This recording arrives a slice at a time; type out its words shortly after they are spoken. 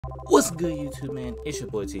What's good, YouTube, man? It's your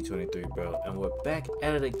boy T23, bro, and we're back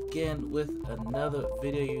at it again with another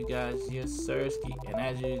video, you guys. Yes, sirski. And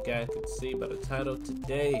as you guys can see by the title,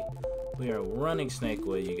 today we are running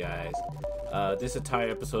Snakeway, you guys. This entire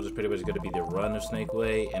episode is pretty much going to be the run of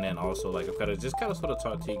Snakeway, and then also like I'm gonna just kind of sort of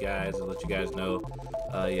talk to you guys and let you guys know,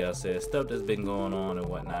 stuff that's been going on and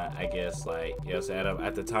whatnot. I guess like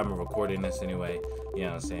at the time of recording this anyway. You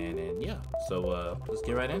know what I'm saying? And yeah, so let's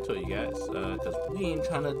get right into it, you guys, because we ain't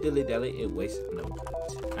trying to dilly-dally and waste no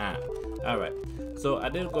time. Alright, so I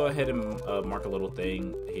did go ahead and mark a little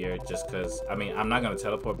thing here just because, I mean, I'm not going to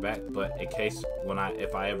teleport back, but in case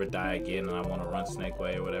if I ever die again and I want to run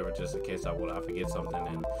Snakeway or whatever, just in case I forget something,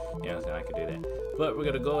 and you know what I'm saying, I could do that. But we're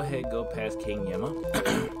going to go ahead and go past King Yama.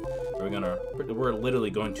 We're literally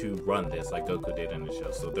going to run this like Goku did in the show,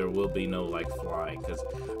 so there will be no like flying, because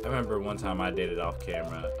I remember one time I did it off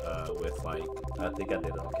camera with like, I think I did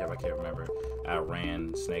it off camera, I can't remember. I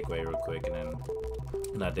ran Snakeway real quick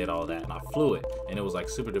and I did all that and I flew it and it was like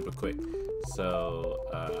super duper quick. So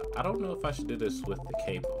I don't know if I should do this with the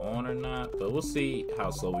cape on or not, but we'll see how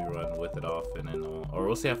slow we run with it off and then on, or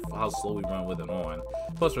we'll see how slow we run with it on.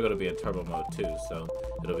 Plus we're going to be in turbo mode too, so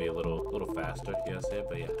it'll be a little faster, you know what I'm saying?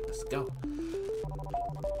 But yeah, let's go.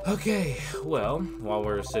 Okay, well, while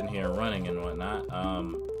we're sitting here running and whatnot,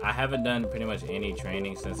 I haven't done pretty much any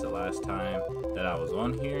training since the last time that I was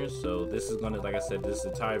on here, so this is gonna, like I said, this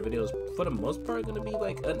entire video is for the most part gonna be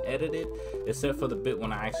like unedited, except for the bit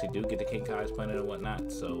when I actually do get the King Kai's planet and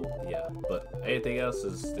whatnot. So yeah, but anything else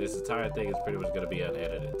is, this entire thing is pretty much gonna be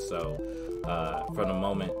unedited. So from the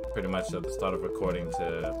moment pretty much at the start of recording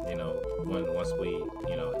to, you know, once we,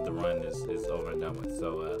 you know, the run is over and done with.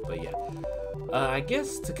 So but yeah, I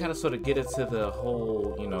guess to kind of sort of get into the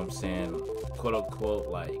whole, you know what I'm saying, quote unquote,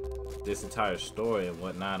 like this entire story and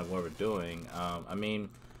whatnot and what we're doing, I mean,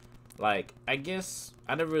 like, I guess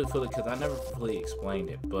I never really fully, because I never fully explained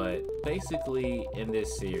it, but basically in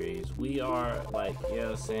this series we are like, you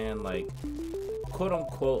know what I'm saying, like, quote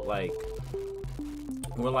unquote, like,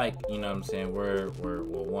 we're like, you know what I'm saying, we're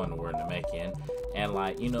Namekian, and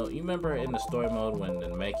like, you know, you remember in the story mode when the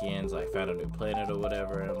Namekians like found a new planet or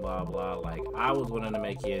whatever and blah blah, like I was one of the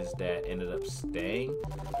Namekians that ended up staying,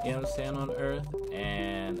 you know what I'm saying, on Earth,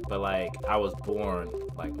 but like I was born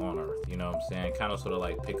like on Earth, you know what I'm saying, kind of sort of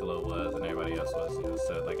like Piccolo was and everybody else was, you know,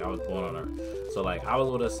 so like I was born on Earth, so like I was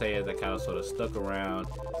what I say is I kind of sort of stuck around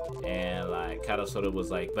and like kind of sort of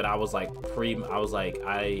was like, but I was like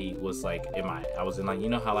I was in like, you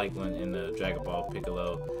know how like when in the Dragon Ball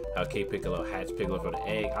Piccolo, how K Piccolo hatched Piccolo from the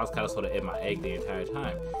egg, I was kind of sort of in my egg the entire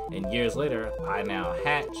time, and years later I now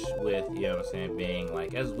hatch with, you know what I'm saying, being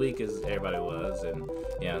like as weak as everybody was, and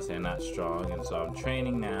you know what I'm saying, not strong, and so I'm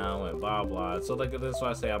training now and blah blah. So like that's why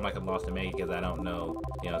I say I'm like a lost Namekian, because I don't know,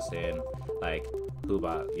 you know what I'm saying, like who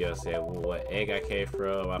about, you know what I'm saying, what egg I came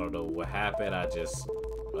from, I don't know what happened, I just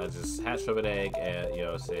hatched from an egg, and you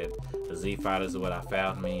know what I'm saying, the Z Fighters are what I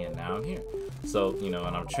found me, and now I'm here. So, you know,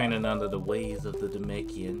 and I'm training under the ways of the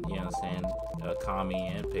Namekian, you know what I'm saying, Kami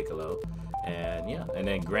and Piccolo, and yeah, and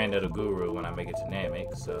then Granddad Guru when I make it to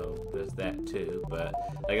Namek, so there's that too. But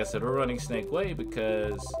like I said, we're running Snakeway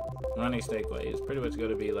because running Snakeway is pretty much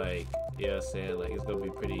going to be like, you know what I'm saying, like it's going to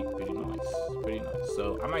be pretty nice.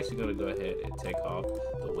 So I'm actually going to go ahead and take off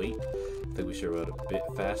the weight. I think we should run a bit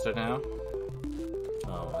faster now.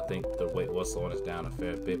 I think the weight was slowing us down a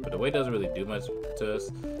fair bit, but the weight doesn't really do much to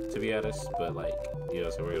us, to be honest, but like, you know,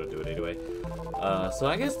 so we're gonna do it anyway. So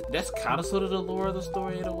I guess that's kind of sort of the lore of the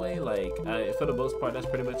story in a way, like, for the most part, that's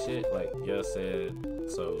pretty much it, like, you know what I said.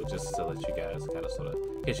 So just to let you guys kind of sort of,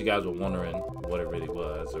 in case you guys were wondering what it really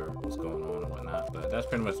was or what's going on and whatnot, but that's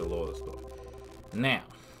pretty much the lore of the story. Now,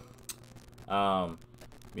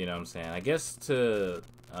 you know what I'm saying, I guess to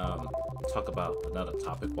talk about another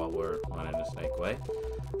topic while we're running the Snakeway.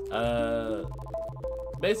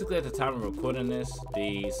 Basically at the time of recording this,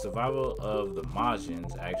 the Survival of the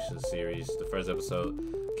Majins actual series, the first episode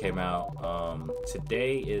came out.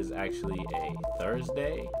 Today is actually a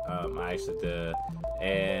Thursday.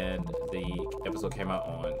 And the episode came out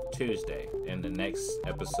on Tuesday. And the next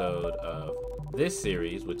episode of this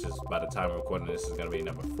series, which is by the time of recording this is going to be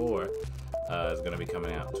number 4, is going to be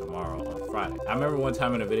coming out tomorrow on Friday. I remember one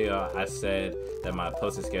time in a video I said that my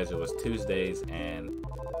posting schedule was Tuesdays and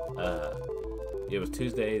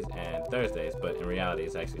Thursdays, but in reality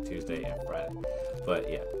it's actually Tuesday and Friday.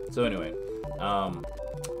 But yeah, so anyway,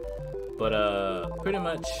 pretty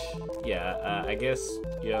much, yeah, I guess,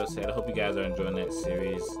 you know what I'm saying, I hope you guys are enjoying that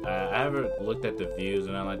series. I haven't looked at the views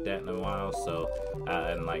and all like that in a while, so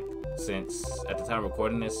and like since at the time of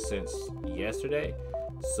recording this, since yesterday,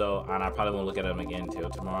 So, and I probably won't look at them again until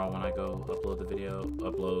tomorrow when I go upload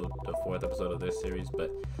the 4th episode of this series.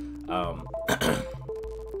 But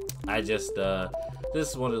I just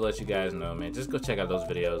wanted to let you guys know, man, just go check out those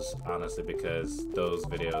videos, honestly, because those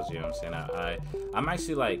videos, you know what I'm saying, I'm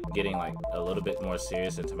actually like getting like a little bit more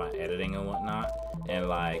serious into my editing and whatnot, and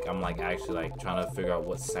like I'm like actually like trying to figure out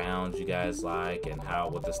what sounds you guys like and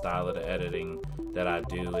what the style of the editing that I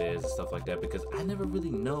do is and stuff like that, because I never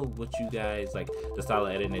really know what you guys like, the style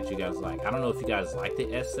of editing that you guys like. I don't know if you guys like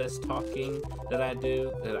the SS talking that I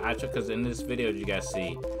do, because in this video you guys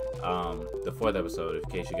see the 4th episode, in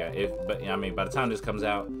case you guys, but I mean, by the time this comes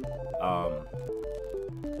out,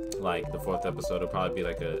 like the 4th episode will probably be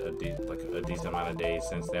like a decent amount of days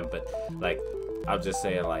since then. But like, I'll just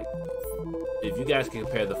say, like, if you guys can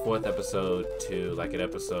compare the 4th episode to like an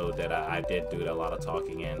episode that I did do a lot of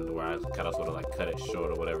talking in, where I kind of sort of like cut it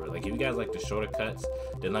short or whatever, like if you guys like the shorter cuts,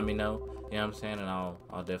 then let me know, you know what I'm saying, and I'll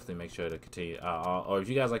definitely make sure to continue, or if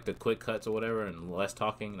you guys like the quick cuts or whatever and less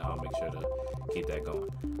talking, I'll make sure to keep that going.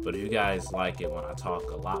 But if you guys like it when I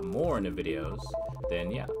talk a lot more in the videos,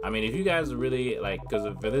 then yeah, I mean, if you guys really like, because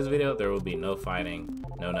for this video there will be no fighting,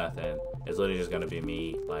 no nothing. It's literally just gonna be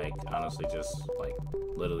me, like, honestly, just like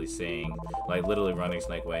literally saying, like literally running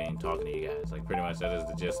snakeway and talking to you guys. Like, pretty much that is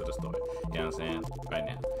the gist of the story, you know what I'm saying, right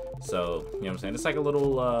now. So, you know what I'm saying, it's like a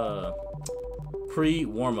little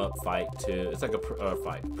pre-warm-up fight to, it's like a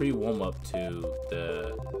pre-warm-up to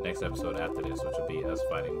the next episode after this, which will be us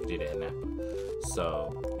fighting Vegeta and Nappa.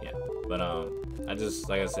 So yeah, but I just,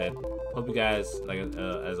 like I said, hope you guys, like,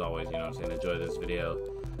 as always, you know what I'm saying, enjoy this video,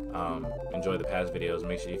 enjoy the past videos.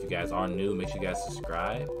 Make sure, if you guys are new, make sure you guys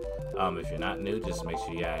subscribe. If you're not new, just make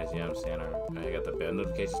sure you guys, you know what I'm saying, I got the bell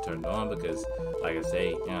notifications turned on, because like I say,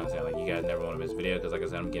 you know what I'm saying, like, you guys never want to miss video, because like I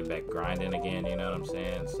said, I'm getting back grinding again, you know what I'm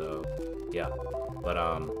saying. So yeah, but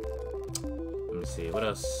let me see, what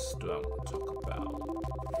else do I want to talk about?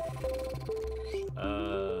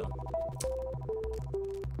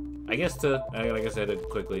 I guess like I said, to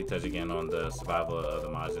quickly touch again on the survival of the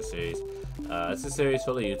Majin series. It's a series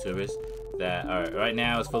full of YouTubers that are, right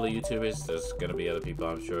now it's full of YouTubers. There's gonna be other people,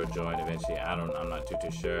 I'm sure, join eventually. I'm not too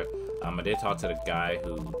sure. I did talk to the guy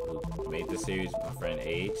who made the series, my friend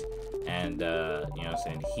Age, and you know what I'm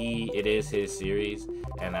saying, it is his series,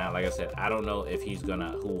 and like I said, I don't know if he's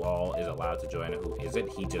gonna, who all is allowed to join and who isn't.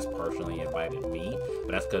 He just personally invited me,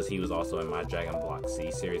 but that's because he was also in my Dragon Block C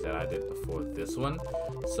series that I did before this one.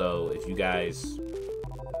 So if you guys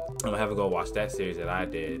have to go watch that series that I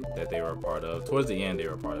did, that they were a part of, towards the end they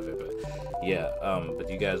were a part of it, but yeah, but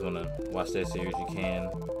you guys want to watch that series, you can.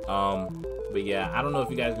 But yeah, I don't know if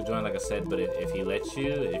you guys can join, like I said, but if he lets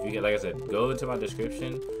you, if you get, like I said, go into my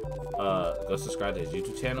description, go subscribe to his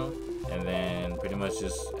YouTube channel, and then pretty much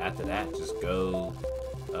just after that, just go,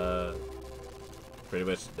 pretty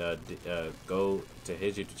much go to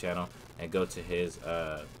his YouTube channel and go to his,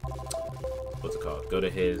 what's it called? Go to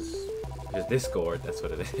his Discord, that's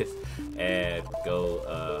what it is, and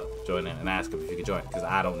go join in and ask him if you can join, because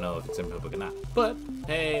I don't know if it's in public or not. But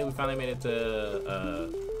hey, we finally made it to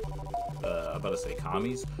I'm about to say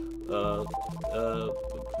Kami's,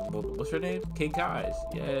 what's her name? King Kai's.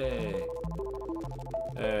 Yay.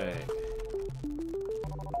 Hey.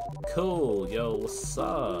 Cool. Yo, what's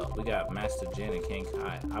up? We got Master Jin and King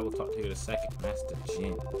Kai. I will talk to you in a second. Master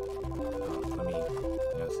Jin. Let me, you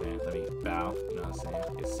know what I'm saying? Let me bow. You know what I'm saying?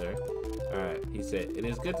 Yes, sir. Alright. He said, it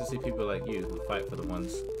is good to see people like you who fight for the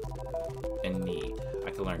ones in need.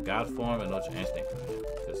 I can learn God form and Ultra Instinct from him,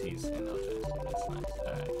 because he's in Ultra Instinct. That's nice.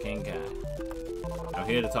 Alright, King Kai. I'm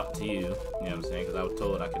here to talk to you, you know what I'm saying, because I was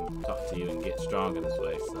told I can talk to you and get stronger this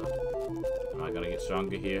way, so am I gonna get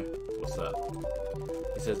stronger here? What's up?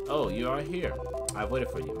 He says, oh, you are here. I've waited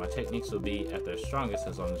for you. My techniques will be at their strongest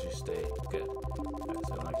as long as you stay good. Alright,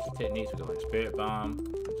 so like key techniques, we can learn Spirit Bomb,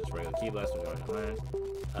 just regular Ki Blast, we already learned.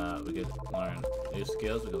 We could learn new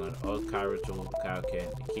skills. We can learn Old Kai Ritual, Kaioken,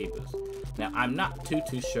 and Ki Boost. Now, I'm not too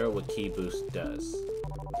sure what Ki Boost does.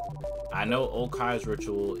 I know Old Kai's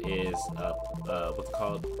Ritual is what's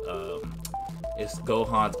called it's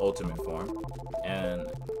Gohan's ultimate form, and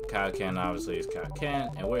Kaioken obviously is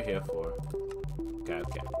Kaioken, and we're here for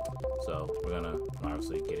Kaioken. So we're gonna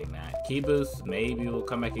obviously getting that. Ki Boost, maybe we'll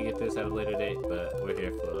come back and get this at a later date, but we're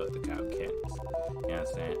here for the Kaioken. You know what I'm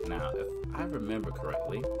saying? Now, if I remember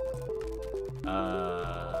correctly,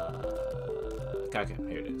 Kaioken,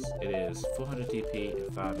 here it is. It is 400 DP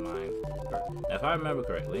and 5 mind. Now, if I remember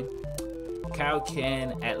correctly,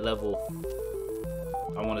 Kaioken at level,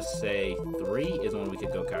 I want to say 3 is when we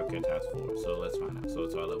could go Kaioken times 4. So let's find out. So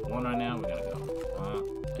it's our level 1 right now. We're gonna go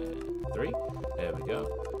 1 and 3. There we go.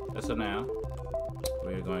 And so now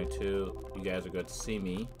we're going to, you guys are going to see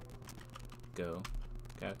me go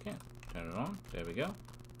Kaioken. Turn it on. There we go.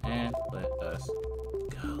 And let us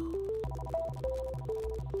go.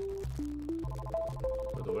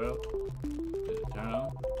 For the world. Did it turn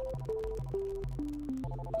on?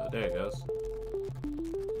 Oh, there it goes.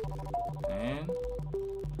 And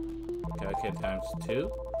Kaioken times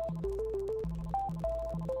 2.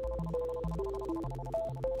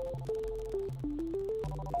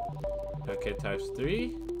 Kaioken times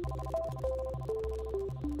 3.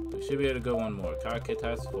 We should be able to go one more. Kaioken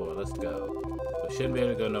times 4. Let's go. We shouldn't be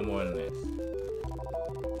able to go no more than this.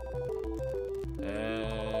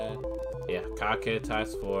 Yeah, Kaioken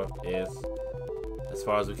times 4 is as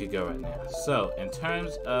far as we could go right now. So, in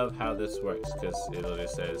terms of how this works, because it literally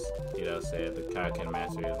says, you know, the Kaioken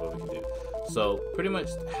mastery is what we can do. So, pretty much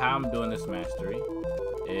how I'm doing this mastery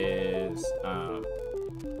is,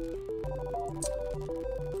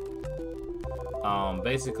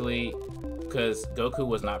 basically, because Goku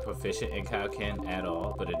was not proficient in Kaioken at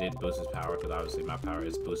all, but it did boost his power, because obviously my power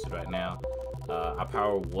is boosted right now. Our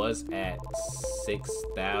power was at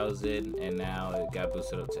 6,000, and now it got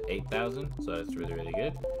boosted up to 8,000, so that's really, really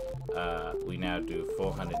good. We now do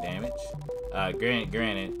 400 damage.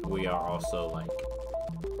 Granted, we are also, like,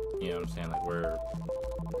 you know what I'm saying, like, we're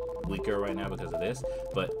weaker right now because of this,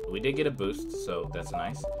 but we did get a boost, so that's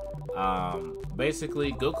nice.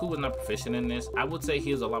 Basically, Goku was not proficient in this. I would say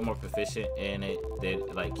he was a lot more proficient in it than,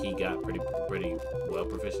 like, he got pretty well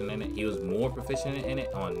proficient in it. He was more proficient in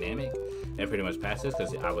it on Namek and pretty much passed this,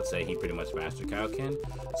 because I would say he pretty much mastered Kaioken.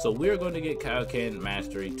 So we're going to get Kaioken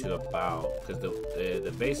mastery to about, because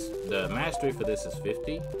the mastery for this is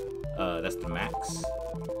 50. That's the max.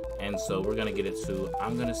 And so we're gonna get it to,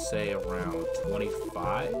 I'm gonna say, around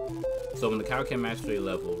 25. So when the Kaioken mastery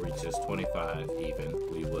level reaches 25 even,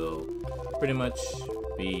 we will pretty much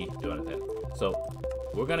be doing that. So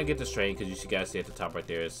we're gonna get the strain, because you should guys see at the top right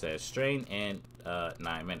there, it says strain in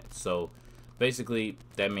 9 minutes. So basically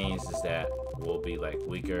that means is that we'll be like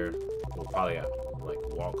weaker. We'll probably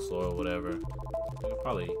like walk slow or whatever. We'll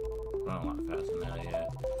probably run a lot faster now, yeah. You know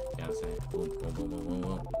what I'm saying? Boom, boom, boom, boom, boom,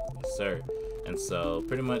 boom. Yes, sir. And so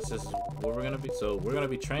pretty much this is what we're gonna be. So we're gonna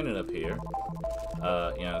be training up here. You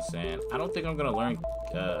know what I'm saying? I don't think I'm gonna learn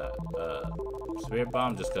Spirit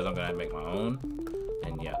Bomb, just because I'm gonna make my own.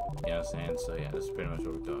 And yeah, you know what I'm saying? So yeah, that's pretty much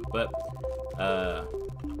what we're doing. But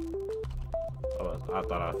I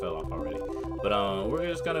thought I fell off already. But we're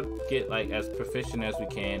just gonna get like as proficient as we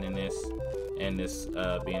can in this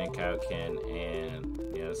being in Kaioken, and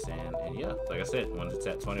you know what I'm saying? And yeah, like I said, when it's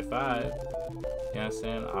at 25, you know what I'm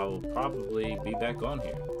saying, I will probably be back on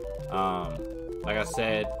here. Like I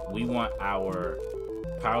said, we want our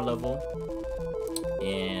power level,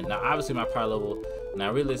 and now obviously my power level,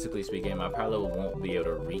 now realistically speaking, my power level won't be able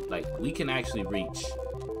to reach, like, we can actually reach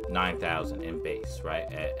 9,000 in base,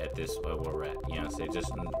 right, at this where we're at, you know what I'm saying,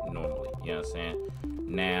 just normally, you know what I'm saying.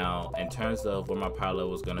 Now, in terms of where my power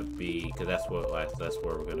level is going to be, because that's where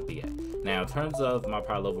we're going to be at. Now, in terms of my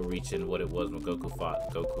power level reaching what it was when Goku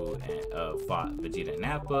fought Vegeta and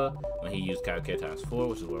Nappa, when he used Kaioken times 4,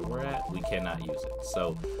 which is where we're at, we cannot use it.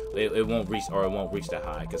 So, it won't reach, or it won't reach that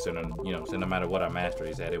high, considering, you know, so no matter what our mastery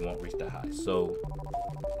is at, it won't reach that high. So,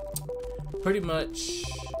 pretty much,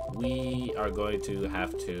 we are going to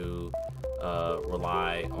have to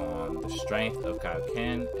rely on the strength of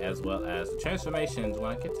Kaioken as well as the transformations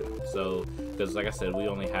when I get to them. So, because like I said, we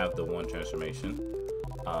only have the one transformation,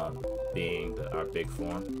 being our big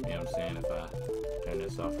form. You know what I'm saying? If I turn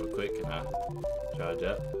this off real quick and I charge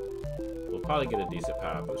up, we'll probably get a decent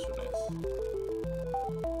power boost from this.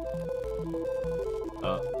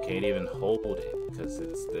 Oh, can't even hold it because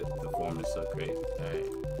it's the form is so crazy. All right.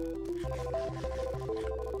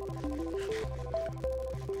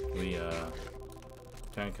 We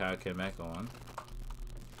turn Kaioken back on.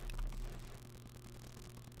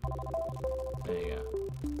 There you go.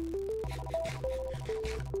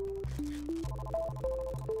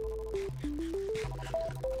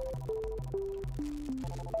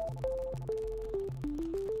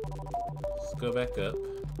 Let's go back up.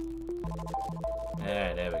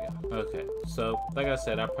 Alright, there we go. Okay, so like I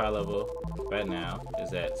said, our power level right now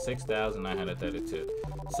is at 6,932.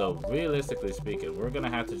 So realistically speaking, we're gonna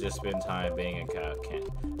have to just spend time being in Kaioken.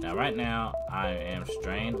 Now right now, I am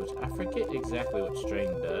strained, which I forget exactly what strain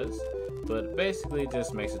does, but basically it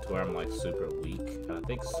just makes it to where I'm like super weak. And I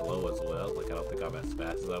think slow as well. Like I don't think I'm as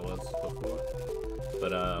fast as I was before.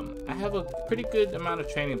 But I have a pretty good amount of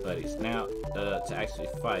training buddies now to actually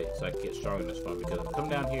fight, so I can get strong in this form. Because if I come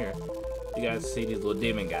down here, you guys see these little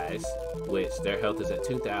demon guys, which their health is at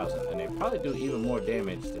 2,000, and they probably do even more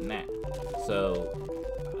damage than that. So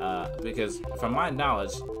Because from my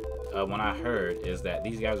knowledge, when I heard is that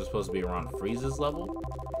these guys are supposed to be around Frieza's level,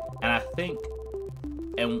 and I think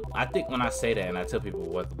when I say that and I tell people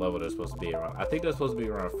what level they're supposed to be around, I think they're supposed to be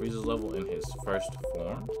around Frieza's level in his first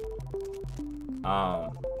form,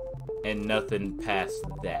 and nothing past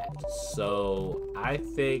that. So I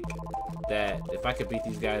think that if I could beat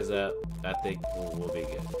these guys up, I think we'll be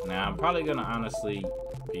good. Now I'm probably gonna honestly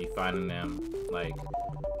be finding them like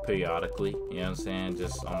periodically, you know what I'm saying,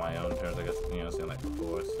 just on my own terms, I guess, you know what I'm saying, like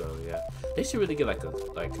before. So yeah, they should really get like a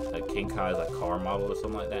King Kai's like car model or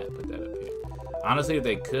something like that, put that up here. Honestly, if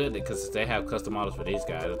they could, because they have custom models for these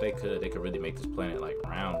guys, if they could really make this planet like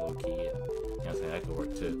round low key, and, you know what I'm saying, that could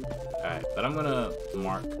work too. Alright, but I'm gonna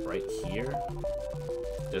mark right here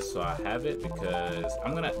just so I have it, because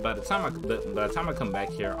I'm gonna, by the time I come back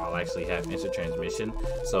here, I'll actually have instant transmission,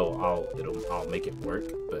 so I'll make it work.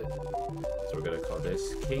 But so we're gonna call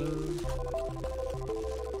this King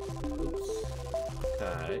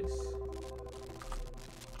Kai's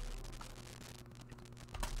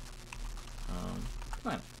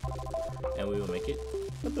planet, and we will make it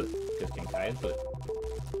a blue, because King Kai is blue.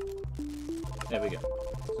 There we go.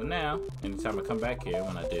 So now, anytime I come back here,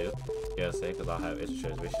 when I do, yeah, say, because I'll have instant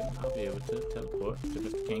transmission, I'll be able to teleport to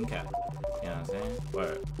Mr. King Kai. You know what I'm saying?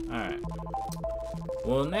 Word. Alright.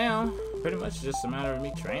 Well, now, pretty much just a matter of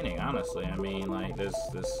me training, honestly. I mean, like, this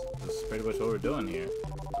is pretty much what we're doing here.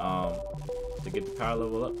 To get the power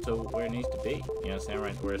level up to where it needs to be. You know what I'm saying?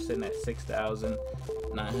 Right, we're sitting at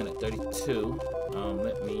 6,932.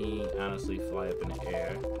 Let me honestly fly up in the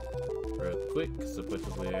air real quick, so put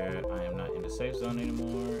to where I am not in the safe zone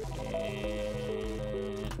anymore,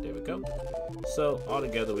 and there we go. So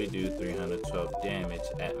altogether we do 312 damage.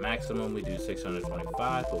 At maximum we do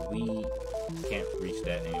 625, but we can't reach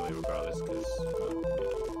that anyway regardless, because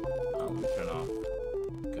let me turn off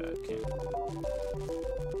Kaioken.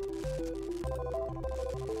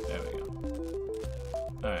 There we go.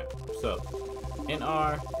 Alright, so in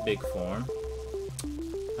our big form,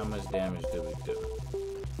 how much damage do we do?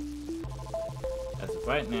 As of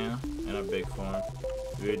right now, in our big form,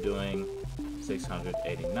 we're doing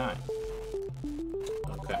 689.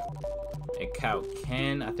 Okay. In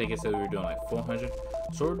Kaioken, I think it said we were doing like 400.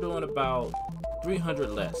 So we're doing about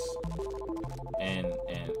 300 less and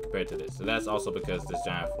compared to this. So that's also because this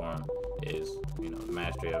giant form is, you know, the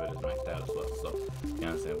mastery of it is maxed out as well. So, you know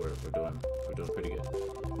what I'm saying, we're doing pretty good.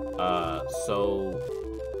 So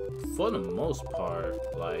for the most part,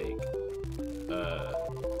 like,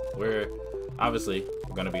 we're obviously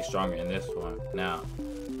gonna be stronger in this form. Now,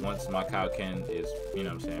 once my Kaioken is, you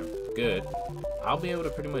know what I'm saying, good, I'll be able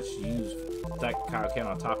to pretty much use that Kaioken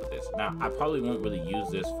on top of this. Now, I probably won't really use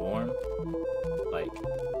this form, like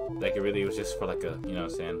it really was just for like a, you know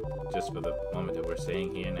what I'm saying, just for the moment that we're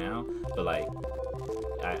seeing here now. But like,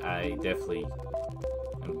 I definitely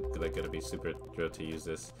am like gonna be super thrilled to use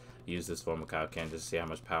this form of Kaioken just to see how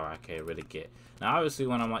much power I can really get. Now, obviously,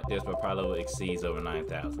 when I'm like this, my power level exceeds over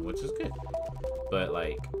 9,000, which is good. But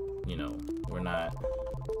like, you know,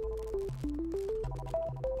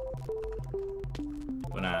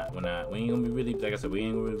 we ain't gonna be really, like I said,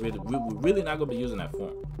 we're really not gonna be using that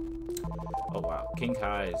form. Oh wow, King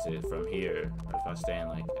Kai is from here, or if I stand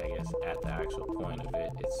like, I guess, at the actual point of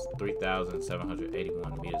it, it's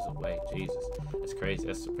 3,781 meters away. Jesus, that's crazy.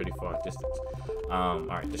 That's a pretty far distance.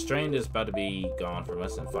 Alright, the strain is about to be gone from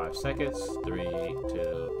us in 5 seconds. 3,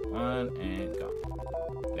 2, 1, and gone.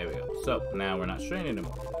 There we go. So now we're not strained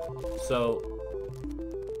anymore. So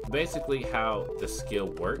basically how the skill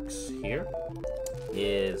works here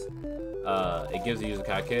is it gives the user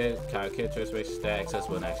Kaioken transformation stat,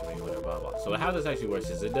 accessible and action menu, whatever, blah blah. So how this actually works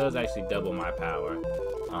is it does actually double my power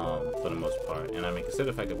for the most part. And I mean, consider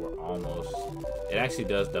the fact that we're almost, it actually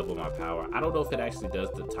does double my power. I don't know if it actually does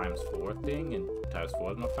the ×4 thing and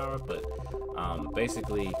 ×4 my power, but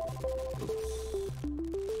basically, oops,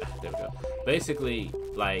 there we go. Basically,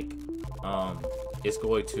 like, it's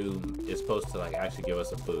supposed to like actually give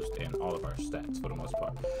us a boost in all of our stats for the most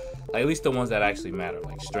part. Like, at least the ones that actually matter,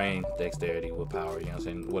 like strength, dexterity, willpower, you know what I'm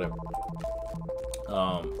saying, whatever.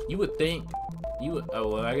 You would think, oh,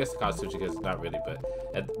 well, I guess the constitution, because not really, but,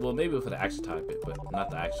 well, maybe for the action type bit, but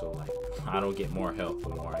not the actual, like, I don't get more health the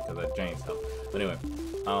more, because that drains health. But anyway,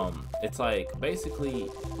 it's like, basically,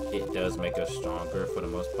 it does make us stronger for the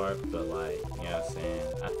most part, but like, you know what I'm saying,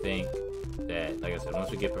 I think that, like I said, once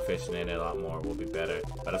we get proficient in it a lot more, we'll be better.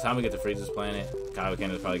 By the time we get to Frieza's planet, Kaioken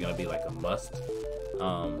is probably going to be like a must.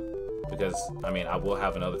 Because, I mean, I will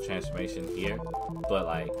have another transformation here, but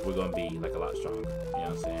like, we're going to be like a lot stronger, you know what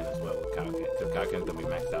I'm saying, as well with Kaioken. Because Kaioken's going to be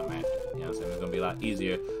maxed out master, you know what I'm saying. It's going to be a lot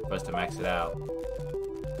easier for us to max it out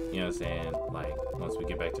You know what I'm saying? Like, once we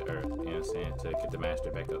get back to Earth, you know what I'm saying? To get the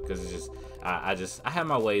master back up. Because it's just, I have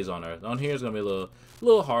my ways on Earth. On here is going to be a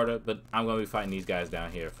little harder, but I'm going to be fighting these guys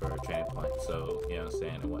down here for training points. So, you know what I'm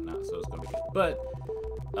saying? And whatnot. So it's going to be good. But,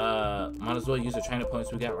 might as well use the training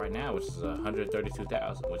points we got right now, which is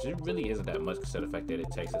 132,000, which it really isn't that much considering the fact that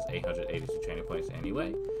it takes us 882 training points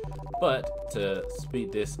anyway. But to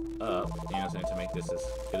speed this up, you know what I'm saying, to make this as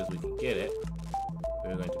good as we can get it,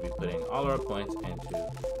 we're going to be putting all our points into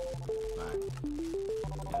mine. You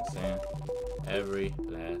know what I'm saying? Every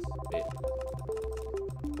last bit.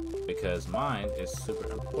 Because mine is super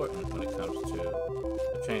important when it comes to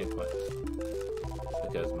the training points.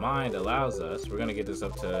 Because mine allows us, we're gonna get this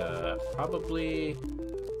up to probably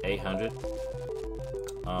 800.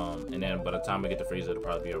 And then by the time we get to Freezer, it'll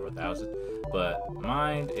probably be over 1,000. But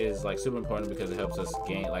mine is like super important because it helps us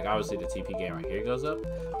gain, like obviously the TP gain right here goes up,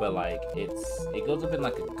 but like it goes up in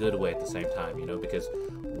like a good way at the same time, you know, because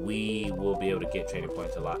we will be able to get training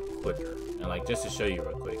points a lot quicker. And like just to show you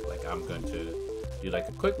real quick, like I'm going to do like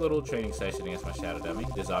a quick little training session against my shadow dummy.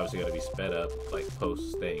 This is obviously going to be sped up, like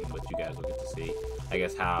post thing, but you guys will get to see, I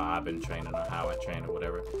guess, how I've been training or how I train or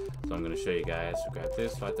whatever. So I'm going to show you guys. We got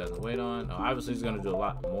this 5,000 weight on. Obviously it's going to do a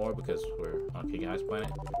lot more because we're on King Ice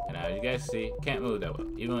Planet, and as you guys see, can't move that well.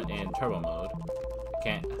 Even in turbo mode,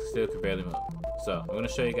 I still can barely move. So I'm going to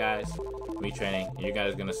show you guys me training, and you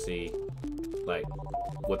guys are going to see like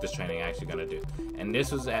what this training actually going to do. And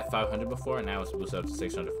this was at 500 before, and now it's boosted up to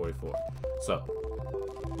 644. So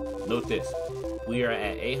note this, we are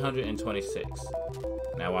at 826.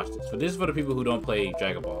 Now watch this. So this is for the people who don't play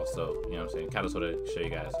Dragon Ball, so you know what I'm saying, kind of sort of show you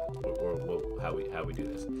guys how we do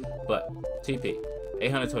this. But TP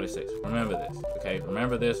 826. Remember this, okay?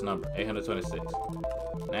 Remember this number, 826.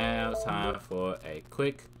 Now it's time for a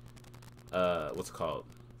quick what's it called?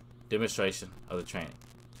 Demonstration of the training.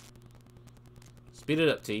 Speed it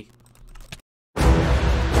up, T.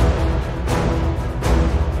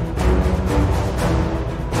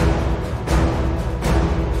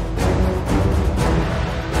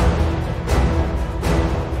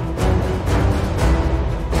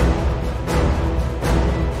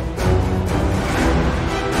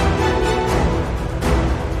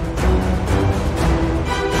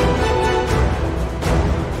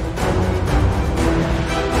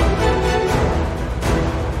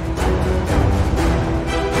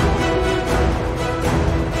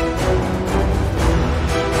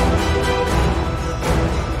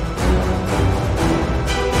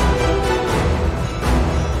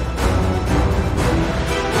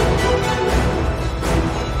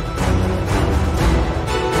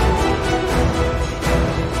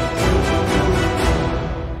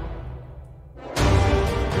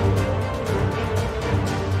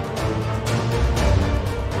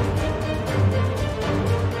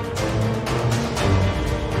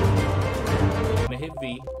 Hit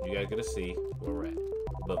V, you guys gotta see where we're at.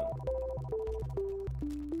 Boom.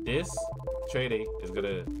 This trading is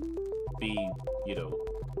gonna be, you know,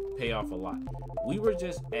 pay off a lot. We were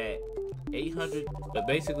just at 800, but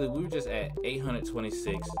basically we were just at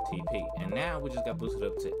 826 TP, and now we just got boosted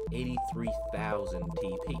up to 83,000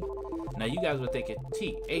 TP. Now you guys were thinking,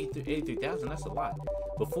 83,000, that's a lot.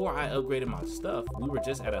 Before I upgraded my stuff, we were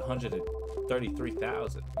just at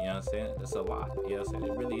 133,000. You know what I'm saying? That's a lot. You know what I'm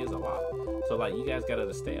saying? It really is a lot. So like, you guys gotta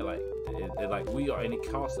understand, like, like we are, and it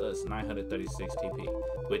costs us 936 TP,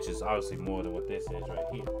 which is obviously more than what this is right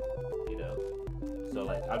here. You know. So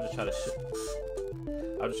like, I'm just trying to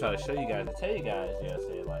show you guys, to tell you guys, you know what I'm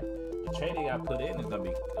saying, like, the training I put in is gonna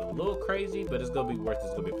be a little crazy, but it's gonna be worth it.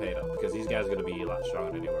 It's gonna be paid off because these guys are gonna be a lot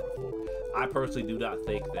stronger than they were before. I personally do not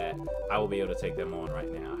think that I will be able to take them on right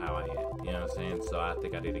now, how I am. You know what I'm saying? So I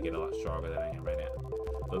think I need to get a lot stronger than I am right now.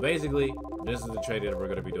 But basically, this is the training that we're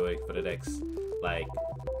gonna be doing for the next, like,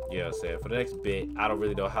 you know what I'm saying, for the next bit. I don't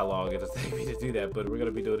really know how long it'll take me to do that, but we're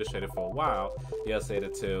gonna be doing this training for a while. You know what I'm saying,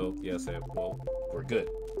 until, you know what I'm saying, well, we're good.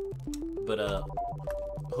 But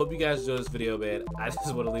hope you guys enjoyed this video, man. I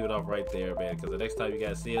just want to leave it off right there, man, because the next time you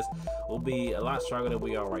guys see us, we'll be a lot stronger than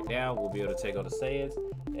we are right now. We'll be able to take on the Saiyans,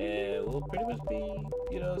 and we'll pretty much be,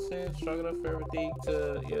 you know what I'm saying, strong enough for everything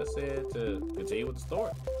to, you know what I'm saying, to continue with the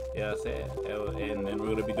story. You know what I'm saying? And then we're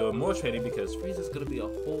going to be doing more training because Frieza's going to be a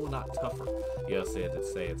whole lot tougher, you know what I'm saying, than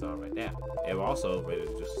Saiyans are right now. And we're also ready to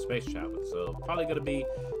do some space travel. So probably going to be, you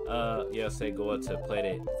know what I'm saying, going to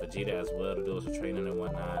Planet Vegeta as well to do some training and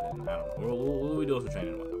whatnot. And I don't know, we'll be doing some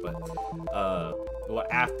training and whatnot. But, well,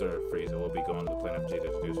 after Frieza, we'll be going to Planet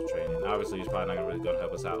Vegeta to do some training. Obviously, he's probably not really going to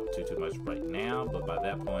help us out too much right now. But by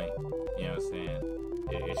that point, you know what I'm saying,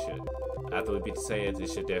 it should. After we beat the Saiyans, it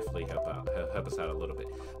should definitely help us out a little bit.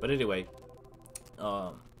 But anyway,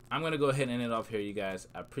 I'm gonna go ahead and end it off here, you guys.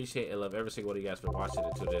 I appreciate and love every single one of you guys for watching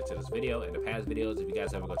and tuning into this video and the past videos. If you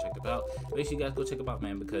guys haven't go check them out, make sure you guys go check them out,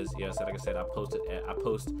 man, because like I said, I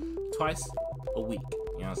post twice a week.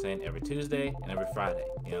 You know what I'm saying? Every Tuesday and every Friday.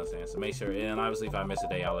 You know what I'm saying? So make sure, and obviously if I miss a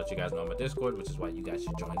day, I'll let you guys know on my Discord, which is why you guys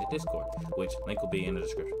should join the Discord, which link will be in the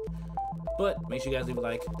description. But make sure you guys leave a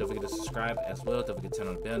like. Don't forget to subscribe as well. Don't forget to turn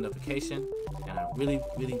on the bell notification. And I really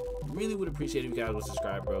would appreciate if you guys would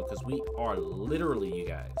subscribe, bro, because we are literally, you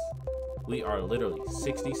guys, we are literally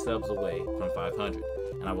 60 subs away from 500.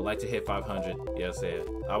 And I would like to hit 500. You know what I'm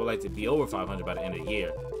saying? I would like to be over 500 by the end of the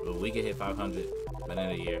year. But if we can hit 500 by the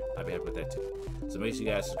end of the year, I'd be happy with that too. So make sure you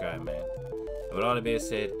guys subscribe, man. And with all that being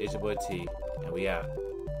said, it's your boy T, and we out.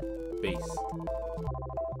 Peace.